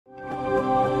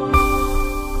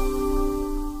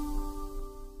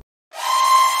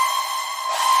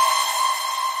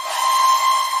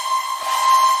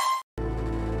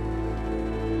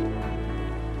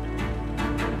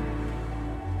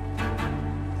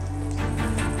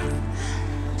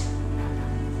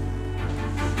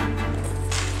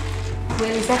Bu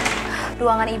Elisa,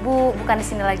 ruangan ibu bukan di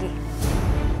sini lagi.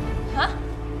 Hah?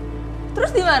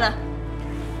 Terus di mana?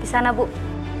 Di sana, Bu.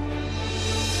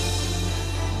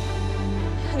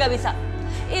 Nggak bisa.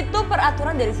 Itu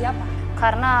peraturan dari siapa?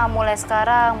 Karena mulai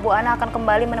sekarang Bu Ana akan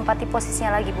kembali menempati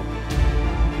posisinya lagi, Bu.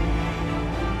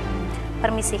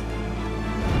 Permisi.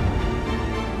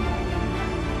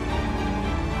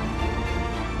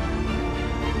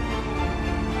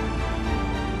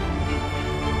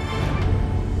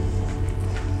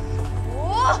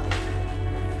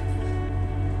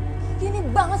 Gini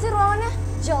banget sih ruangannya.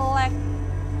 Jelek.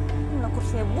 Mana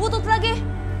kursinya butut lagi.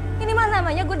 Ini mah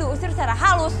namanya gue diusir secara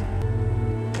halus.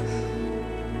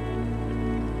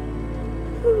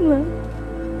 Mama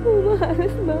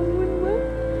harus bangun, Ma.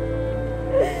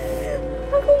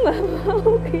 Aku nggak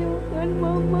mau kehilangan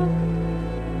Mama.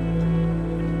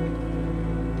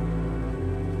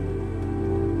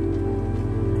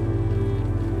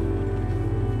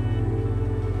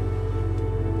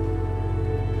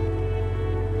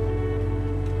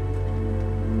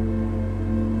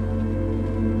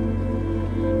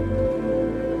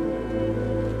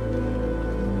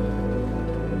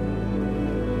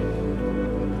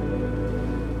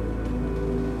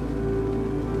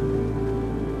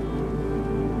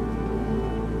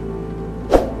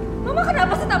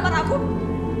 Kenapa sih tampar aku?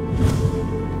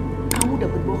 Kamu udah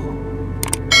berbohong.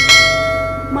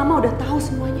 Mama udah tahu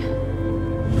semuanya.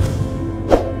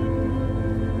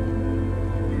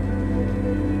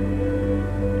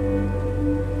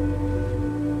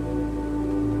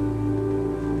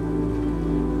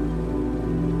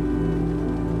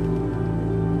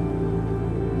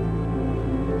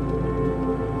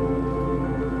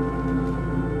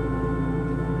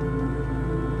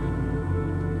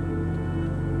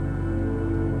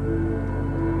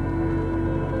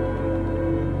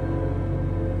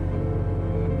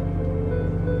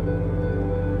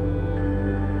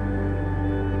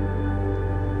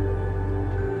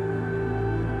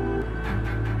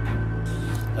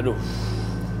 Aduh,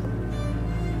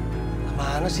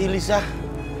 kemana sih Lisa?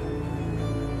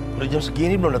 Udah jam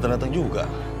segini belum datang-datang juga.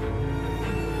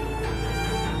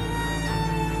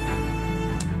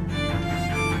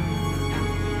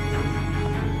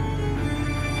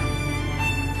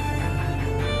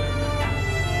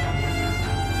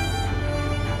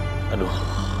 Aduh,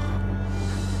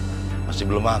 masih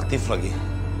belum aktif lagi.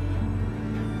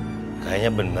 Kayaknya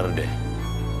bener deh,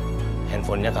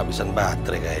 handphonenya kehabisan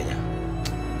baterai kayaknya.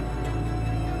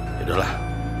 Yaudahlah,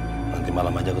 nanti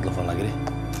malam aja aku telepon lagi deh.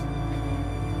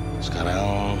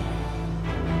 Sekarang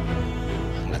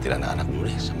ngeliatin anak-anak dulu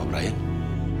deh sama Brian.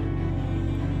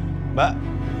 Mbak.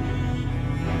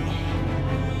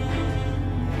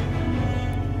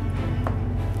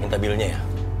 Minta bilnya ya?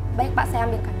 Baik, Pak, saya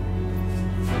ambilkan.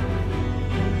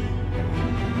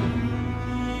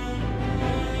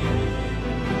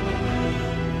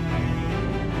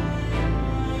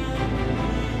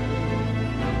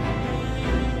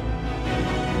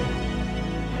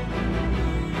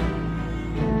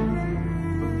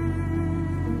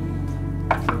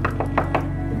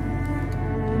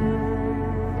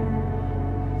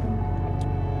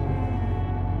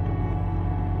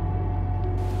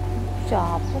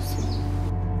 Siapa sih?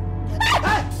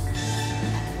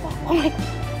 Oh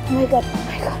my god.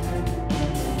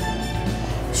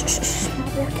 Shh,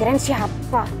 maaf ya, kirain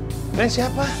siapa? Kirain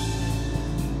siapa?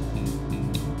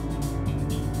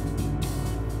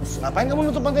 Ngapain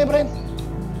kamu nutup pantai, Brian?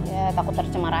 Ya, takut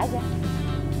tercemar aja.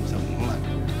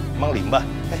 Emang limbah?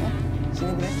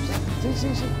 Sini, Brian.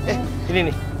 Sini.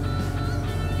 Ini nih.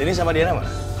 Ini sama Diana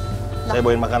mana? Saya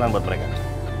bawain makanan buat mereka.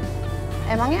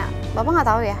 Emangnya Bapak nggak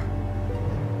tahu ya?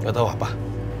 Nggak tahu apa?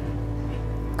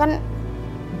 Kan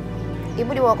Ibu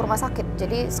dibawa ke rumah sakit,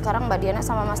 jadi sekarang Mbak Diana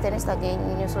sama Mas Dennis lagi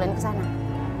nyusulin ke sana.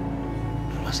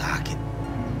 Rumah sakit?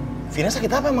 Vina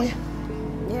sakit apa emangnya?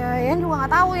 Ya, Yan juga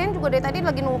nggak tahu. Yan juga dari tadi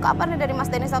lagi nunggu kabar nih dari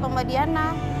Mas Dennis atau Mbak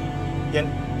Diana. Yan,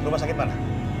 rumah sakit mana?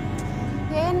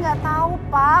 Ya, Yan nggak tahu,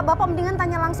 Pak. Bapak mendingan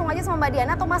tanya langsung aja sama Mbak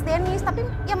Diana atau Mas Dennis. Tapi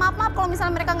ya maaf kalau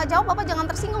misalnya mereka nggak jawab, Bapak jangan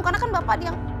tersinggung karena kan Bapak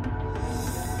yang...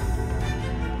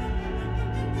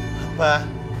 Apa?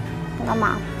 Nggak,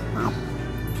 maaf.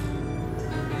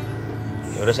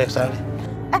 Ya udah saya kesana deh.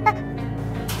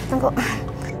 Tunggu.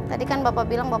 Tadi kan Bapak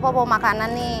bilang Bapak bawa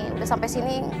makanan nih. Udah sampai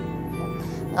sini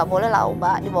nggak boleh lah,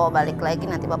 Mbak. Dibawa balik lagi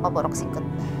nanti Bapak borok sikut.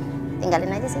 Tinggalin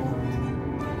aja sini.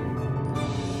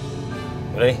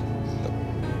 Udah nih.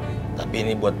 Tapi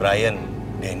ini buat Brian,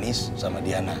 Dennis, sama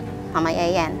Diana. Sama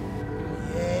Yayan.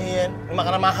 Yayan, ini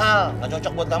makanan mahal, nggak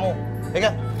cocok buat kamu. Ya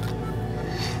kan?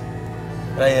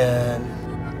 Brian.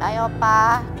 Ayo,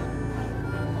 Pak.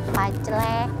 Pak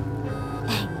jelek.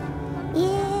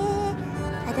 Iya.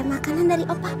 ada makanan dari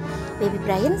Opa. Baby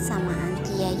Brian sama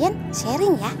Auntie Yayan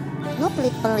sharing ya. Nggak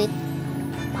pelit-pelit.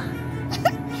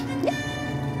 Ya.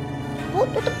 Oh,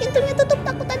 tutup pintunya, tutup,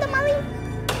 takut ada maling.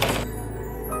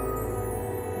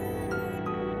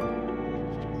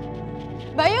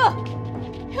 Bayu!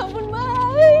 Ya ampun,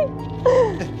 Bay!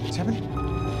 Siapa nih?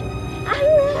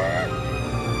 Anak!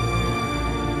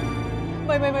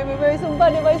 Bay, sumpah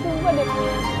deh, Bay, sumpah deh.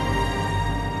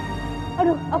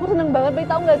 Aduh, aku seneng banget, Bay,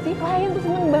 tau gak sih? Klien tuh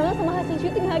seneng banget sama hasil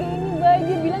syuting hari ini, Bay.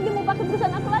 Dia bilang dia mau pakai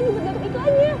perusahaan aku lagi buat garap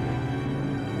iklannya.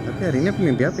 Tapi hari ini aku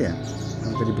mimpi apa ya?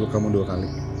 Yang tadi peluk kamu 2 kali.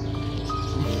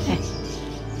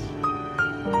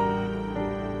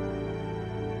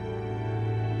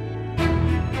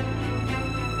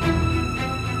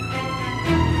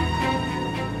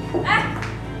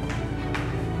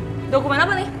 Dokumen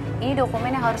apa nih? Ini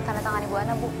dokumen yang harus tanda tangani Bu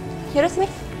Ana, Bu. Yaudah sini.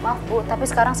 Maaf Bu, tapi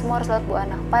sekarang semua harus lewat Bu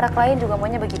Ana. Para klien juga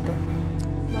maunya begitu.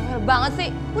 Bangga banget sih.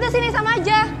 Udah sini sama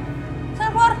aja.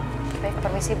 Sana keluar. Baik,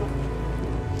 permisi Bu.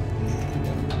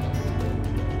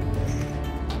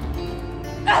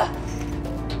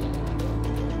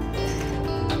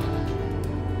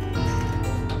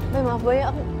 Bay, maaf Bay,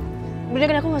 aku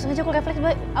bener aku nggak sengaja, aku refleks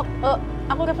Bay.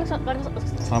 Aku refleks.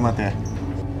 Selamat ya.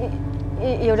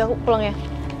 Ya udah, aku pulang ya.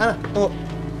 Ana, tunggu.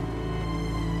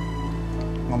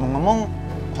 Ngomong-ngomong,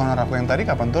 honor aku yang tadi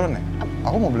kapan turun ya?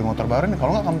 Aku mau beli motor baru nih,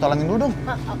 kalau nggak kamu talangin dulu dong.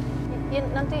 Ya,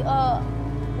 nanti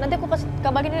aku kasih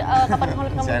kabarin kapan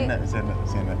honor kamu di...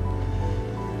 Sianda.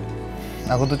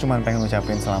 Aku tuh cuma pengen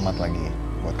ngucapin selamat lagi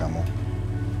buat kamu.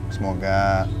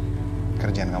 Semoga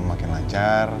kerjaan kamu makin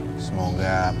lancar,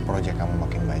 semoga proyek kamu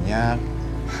makin banyak,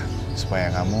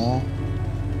 supaya kamu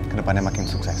kedepannya makin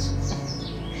sukses.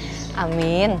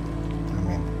 Amin.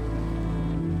 Amin.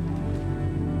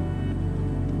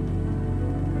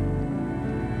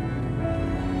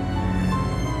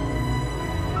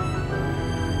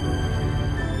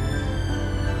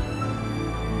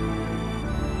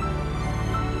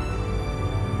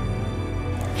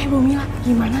 Bu Mila,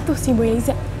 gimana tuh si Boy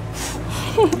Liza?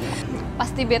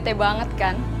 Pasti bete banget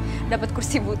kan, dapat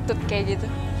kursi butut kayak gitu.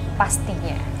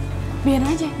 Pastinya. Biar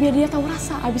aja, biar dia tahu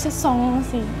rasa, abisnya song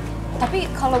sih. Tapi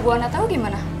kalau Bu Ana tahu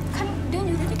gimana? Kan dia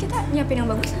nyuruhnya kita nyiapin yang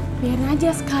bagus. Biarin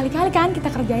aja, sekali-kali kan kita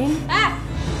kerjain.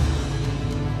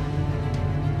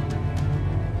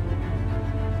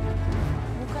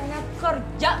 Bukannya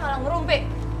kerja malah ngerumpi.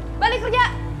 Balik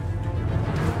kerja.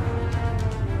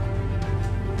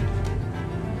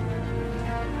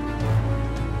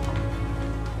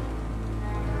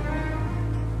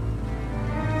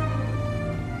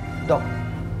 Dok,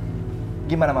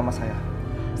 gimana mama saya?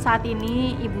 Saat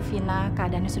ini Ibu Vina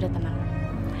keadaannya sudah tenang.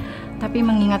 Tapi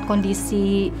mengingat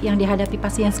kondisi yang dihadapi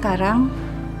pasien sekarang,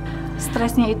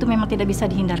 stresnya itu memang tidak bisa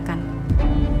dihindarkan.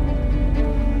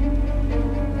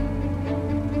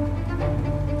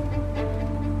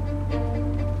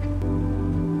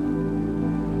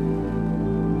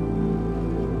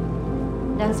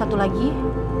 Dan satu lagi,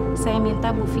 saya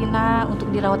minta Bu Vina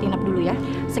untuk dirawat inap dulu ya,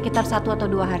 sekitar 1 atau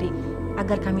 2 hari,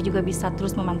 agar kami juga bisa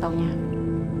terus memantaunya.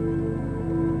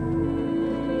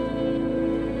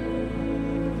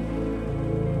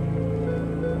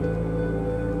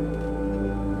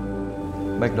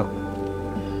 Baik dok,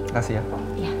 makasih ya.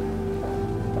 Iya.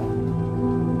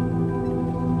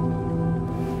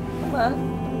 Ma,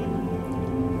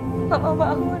 Mama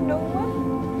bangun dong, Ma.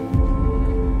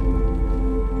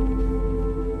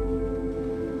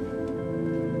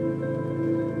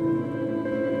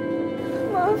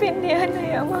 Maafin Diana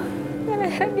ya, Ma.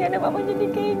 Gara-gara Diana Mama jadi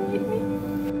kayak gini.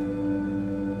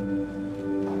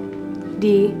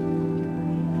 Di,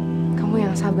 kamu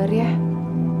yang sabar ya.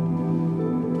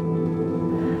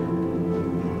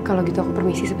 Kalau gitu aku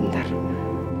permisi sebentar.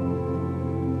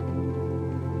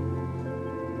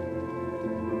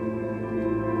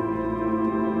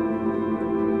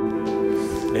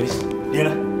 Denis,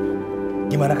 Diana,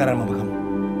 gimana keadaan mama kamu?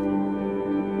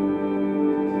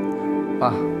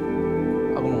 Pak,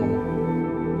 aku mau ngomong.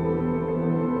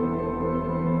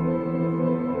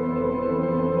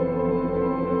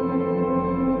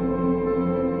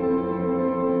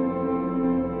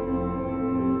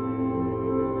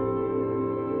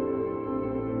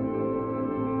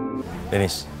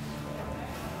 Denis,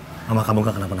 mama kamu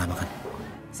gak kenapa-napa kan?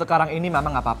 Sekarang ini mama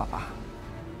nggak apa-apa, Pak.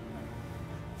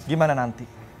 Gimana nanti?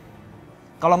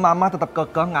 Kalau mama tetap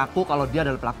kekeh ngaku kalau dia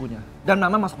adalah pelakunya. Dan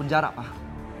mama masuk penjara, Pak.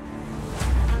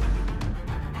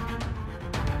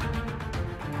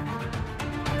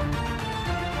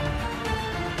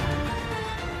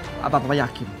 Apa Papa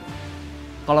yakin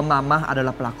kalau mama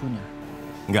adalah pelakunya?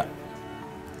 Enggak.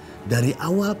 Dari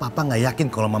awal papa nggak yakin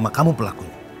kalau mama kamu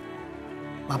pelakunya.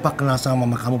 Papa kenal sama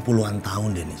mama kamu puluhan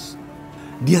tahun, Denis.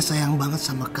 Dia sayang banget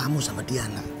sama kamu, sama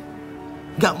Diana.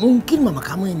 Gak mungkin mama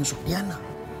kamu yang nusuk Diana.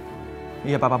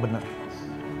 Iya, Papa benar.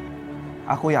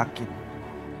 Aku yakin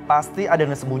pasti ada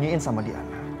yang disembunyiin sama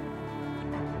Diana.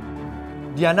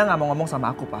 Diana nggak mau ngomong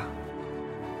sama aku, Pak.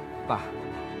 Pak,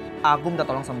 aku minta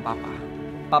tolong sama Papa.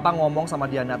 Papa ngomong sama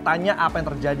Diana, tanya apa yang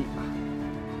terjadi, Pak.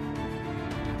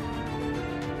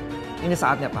 Ini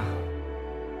saatnya, Pak.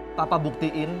 Papa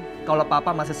buktiin kalau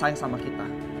Papa masih sayang sama kita.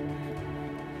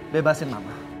 Bebasin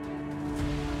Mama.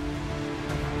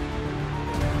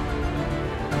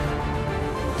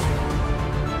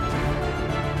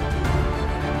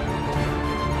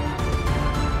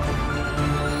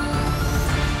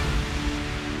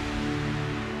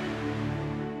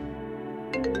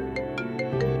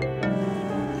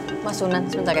 Mas Sunan,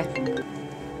 sebentar ya.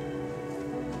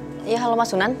 Iya, halo Mas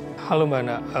Sunan. Halo Mbak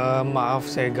Ana, maaf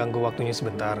saya ganggu waktunya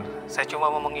sebentar. Saya cuma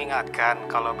mau mengingatkan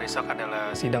kalau besok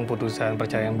adalah sidang putusan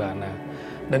perceraian Mbak Ana.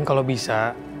 Dan kalau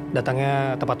bisa,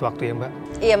 datangnya tepat waktu ya Mbak.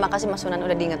 Iya, makasih Mas Sunan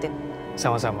udah diingetin.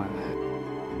 Sama-sama.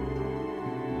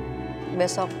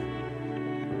 Besok,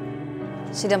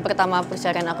 sidang pertama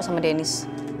perceraian aku sama Denis.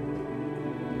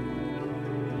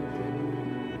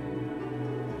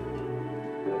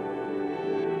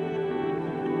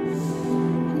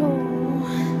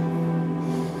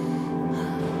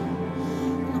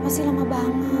 Masih lama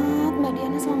banget Mbak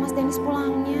Diana sama Mas Denis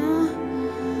pulangnya.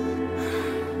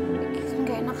 Bikin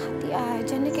gak enak hati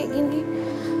aja nih kayak gini.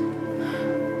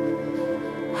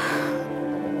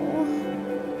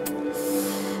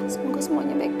 Semoga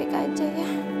semuanya baik-baik aja ya.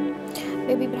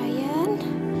 Baby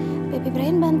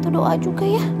Brian bantu doa juga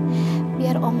ya.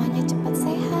 Biar omanya cepat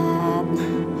sehat.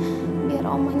 Biar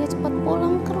omanya cepat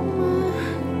pulang ke rumah.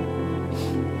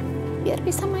 Biar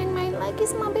bisa main-main lagi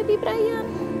sama Baby Brian.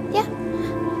 Ya.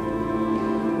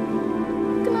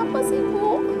 Kenapa sih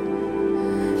Bu?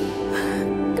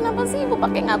 Kenapa sih Ibu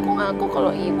pakai ngaku-ngaku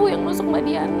kalau Ibu yang nusuk Mbak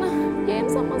Diana? Jen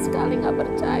sama sekali nggak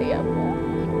percaya Bu.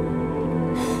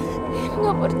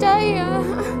 Nggak percaya.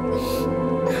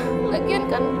 Lagian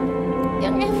kan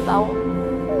yang tahu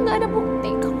nggak ada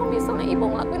bukti kalau misalnya Ibu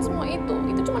ngelakuin semua itu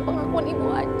cuma pengakuan Ibu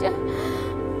aja.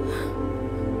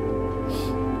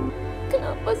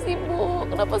 Kenapa sih Bu?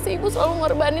 Kenapa sih Ibu selalu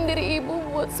ngorbanin diri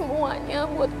Ibu buat semuanya,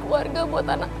 buat keluarga, buat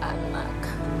anak-anak?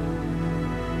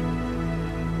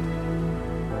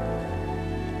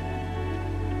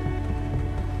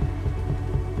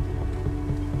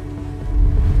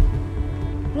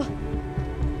 Loh,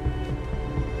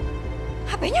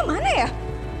 HP-nya mana ya?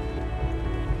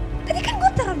 Tadi kan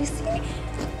gue taruh di sini.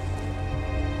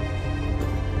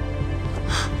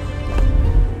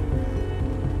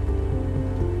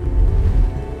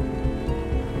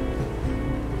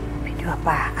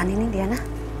 Apaan ini Diana?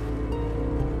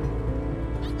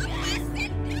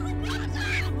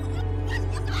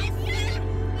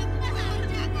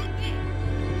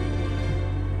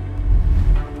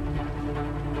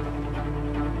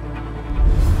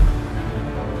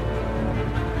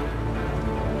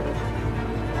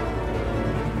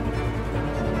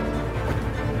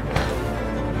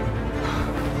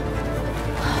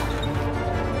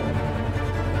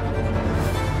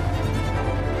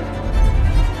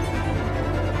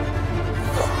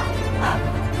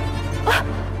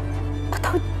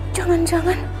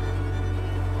 Jangan.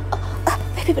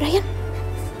 Baby Brian,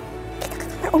 kita ke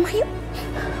kamar Oma yuk.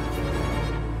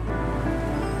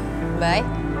 Baik,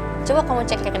 coba kamu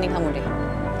cek rekening kamu deh.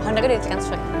 Honornya udah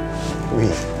di-transfer.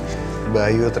 Wih,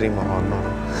 Bayu terima honor.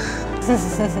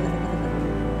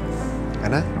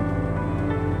 Karena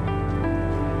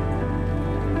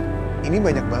ini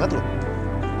banyak banget loh.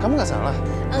 Kamu nggak salah?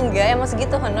 Enggak, emang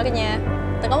segitu honornya.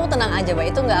 Kamu tenang aja,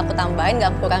 Mbak. Itu nggak aku tambahin,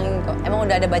 nggak aku kurangin kok. Emang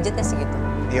udah ada budgetnya segitu.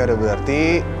 Ya udah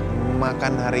berarti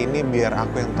makan hari ini biar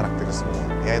aku yang traktir semua.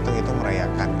 Ya hitung-hitung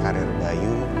merayakan karir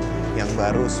Bayu yang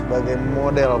baru sebagai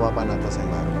model papan atas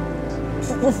yang baru.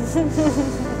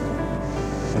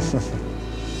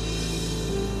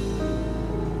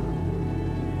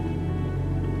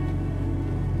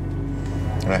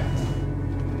 Nah,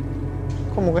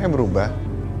 kok mukanya berubah?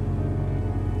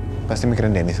 Pasti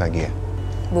mikirin Denis lagi ya?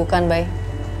 Bukan, Bay.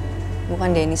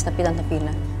 Bukan Denis, tapi Tante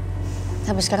Vina.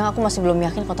 Tapi sekarang aku masih belum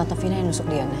yakin kalau Tante Vina yang nusuk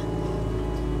Diana.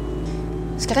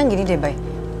 Sekarang gini deh, Bay.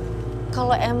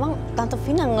 Kalau emang Tante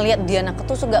Vina ngelihat Diana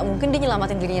ketusuk, gak mungkin dia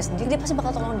nyelamatin dirinya sendiri. Dia pasti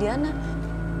bakal tolong Diana.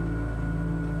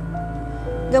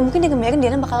 Gak mungkin dia ngebiarin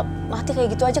Diana bakal mati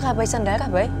kayak gitu aja kehabisan darah,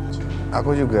 Bay.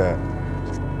 Aku juga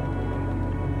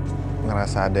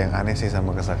ngerasa ada yang aneh sih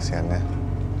sama kesaksiannya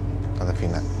Tante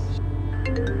Vina.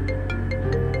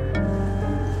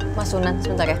 Mas Sunan,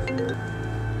 sebentar ya.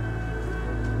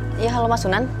 Iya, halo Mas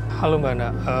Sunan. Halo Mbak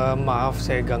Ana, maaf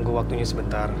saya ganggu waktunya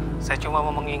sebentar. Saya cuma mau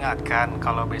mengingatkan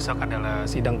kalau besok adalah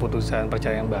sidang putusan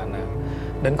perceraian Mbak Ana.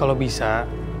 Dan kalau bisa,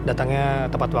 datangnya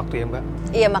tepat waktu ya Mbak.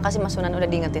 Iya, makasih Mas Sunan udah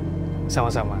diingetin.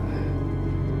 Sama-sama.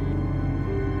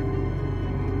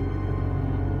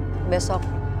 Besok,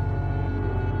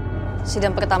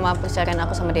 sidang pertama perceraian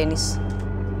aku sama Dennis.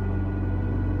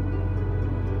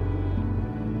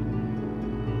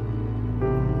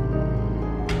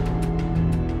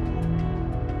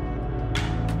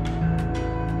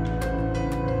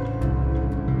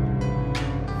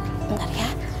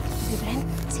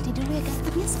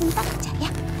 Sebentar aja ya.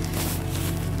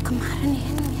 Kemarin ya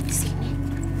lihat di sini.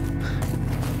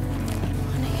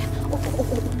 Mana ya?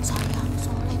 Sayang,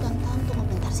 soleh, ganteng. Tunggu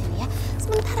bentar sini ya.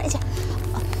 Sebentar aja.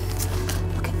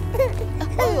 Oke.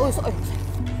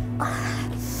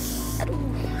 Aduh,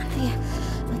 mana ya?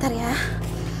 Bentar ya.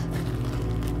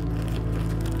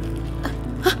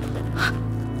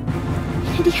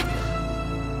 Ini dia.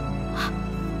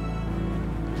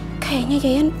 Kayaknya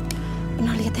Yayan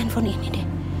pernah lihat handphone ini deh.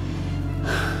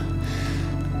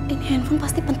 Ini handphone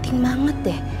pasti penting banget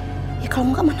deh. Ya kalau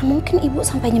enggak mana mungkin ibu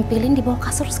sampai nyempilin di bawah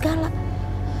kasur segala.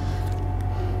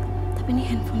 Tapi ini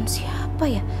handphone siapa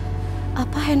ya?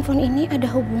 Apa handphone ini ada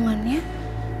hubungannya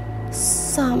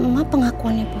sama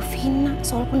pengakuannya Bu Vina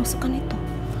soal penusukan itu?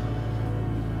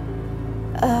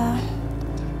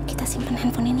 Kita simpan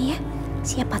handphone ini ya.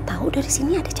 Siapa tahu dari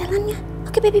sini ada jalannya.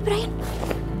 Oke, Baby Brian.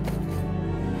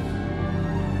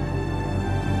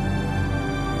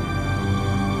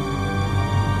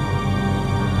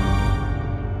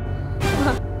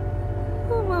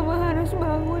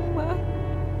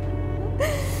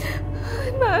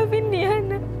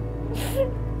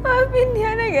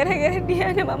 Gara-gara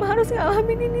Diana, Mama harus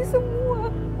ngalamin ini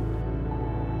semua.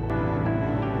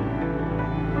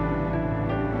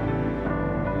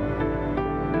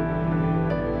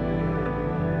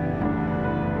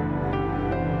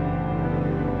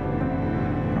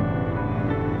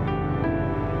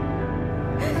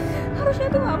 Harusnya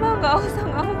tuh Mama nggak usah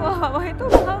ngaku kalau Mama itu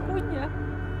pelakunya.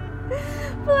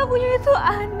 Pelakunya itu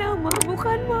Ana, Ma,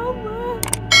 bukan Mama.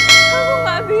 Aku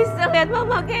nggak bisa lihat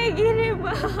Mama kayak gini,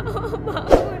 Ma.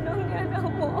 Bangun dong, Diana,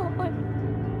 mohon.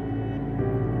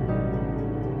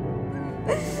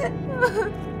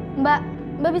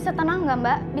 Mbak bisa tenang nggak,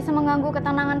 Mbak? Bisa mengganggu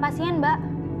ketenangan pasien, Mbak.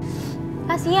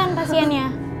 Kasihan pasiennya.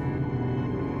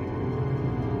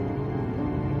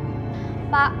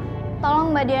 Pak,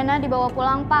 tolong Mbak Diana dibawa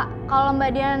pulang, Pak. Kalau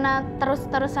Mbak Diana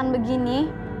terus-terusan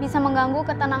begini, bisa mengganggu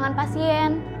ketenangan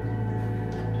pasien.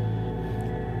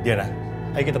 Diana,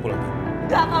 ayo kita pulang.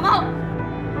 Nggak mau.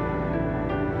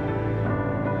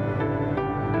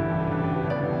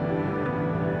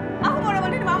 Aku mau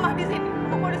nemenin Mama di sini.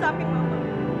 Aku mau di samping Mama.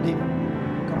 Di,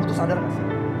 kamu tuh sadar gak sih?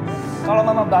 Kalau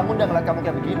Mama bangun dan ngeliat kamu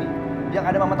kayak begini, yang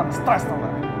ada Mama tambah stres, tau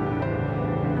gak?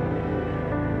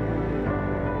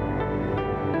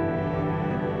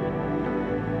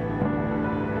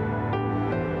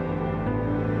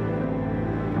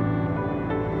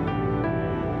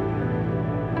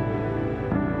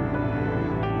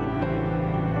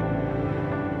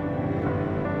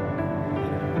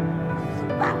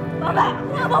 Bapak,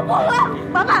 nggak mau pulang,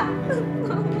 Bapak.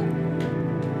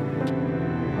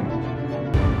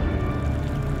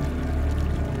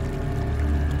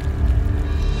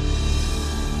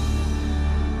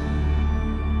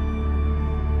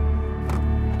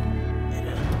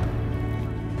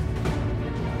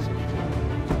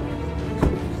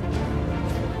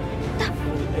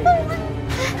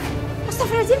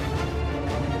 Astagfirullahaladzim.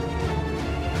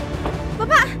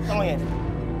 Bapak. Tolong ya.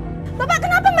 Bapak,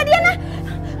 kenapa Mbak Diana?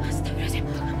 Astagfirullahaladzim.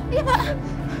 Iya, Pak.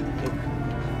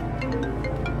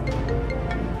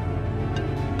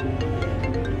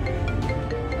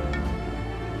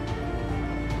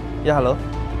 Ya, halo.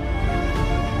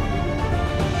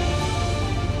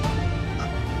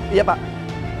 Iya, Pak.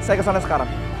 Saya kesana sekarang.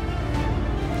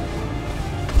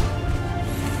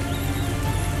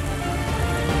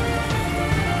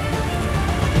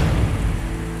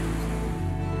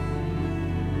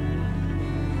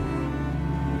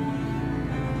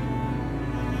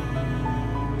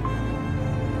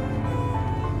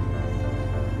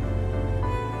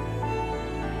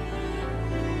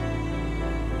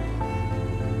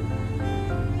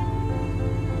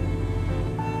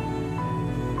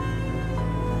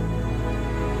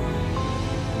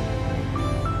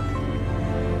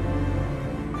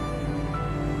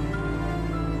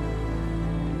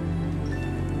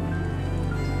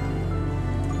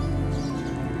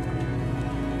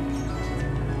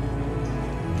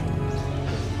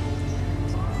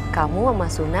 Kamu sama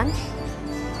Sunan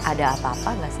ada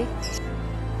apa-apa nggak sih?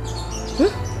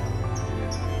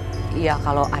 Ya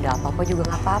kalau ada apa-apa juga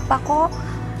nggak apa-apa kok.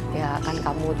 Ya kan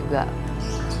kamu juga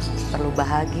perlu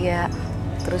bahagia.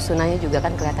 Terus Sunanya juga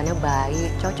kan kelihatannya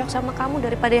baik, cocok sama kamu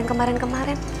daripada yang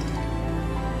kemarin-kemarin.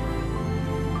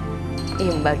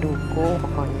 Mbak dukung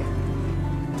pokoknya.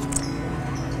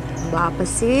 Mbak apa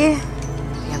sih?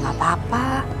 Ya nggak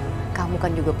apa-apa. Kamu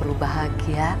kan juga perlu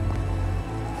bahagia.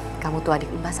 Kamu tuh adik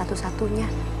Mbak satu-satunya.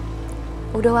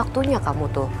 Udah waktunya kamu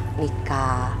tuh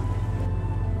nikah.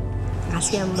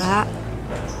 Makasih ya Mbak.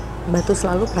 Mbak tuh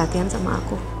selalu perhatian sama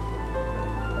aku.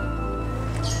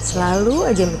 Selalu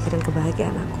aja mikirin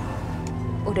kebahagiaan aku.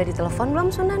 Udah ditelepon belum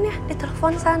Sunannya?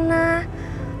 Ditelepon sana.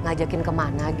 Ngajakin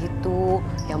kemana gitu.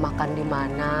 Yang makan di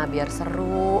mana biar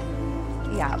seru.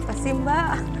 Ya apa sih Mbak?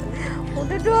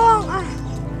 Udah dong.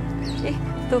 Ih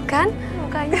tuh kan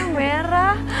mukanya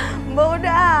merah. Mbak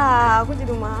udah, aku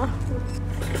jadi malu.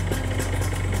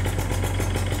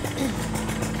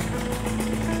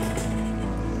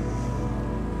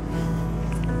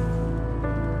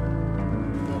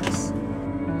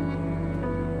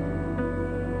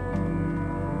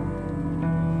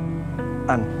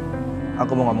 An,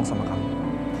 aku mau ngomong sama kamu.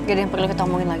 Gak ada yang perlu kita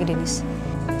omongin lagi, Denis.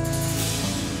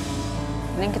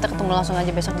 Mending kita ketemu langsung aja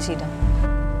besok di sidang.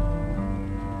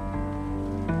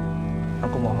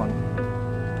 Aku mohon,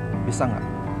 bisa nggak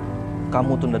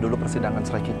kamu tunda dulu persidangan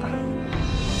cerai kita?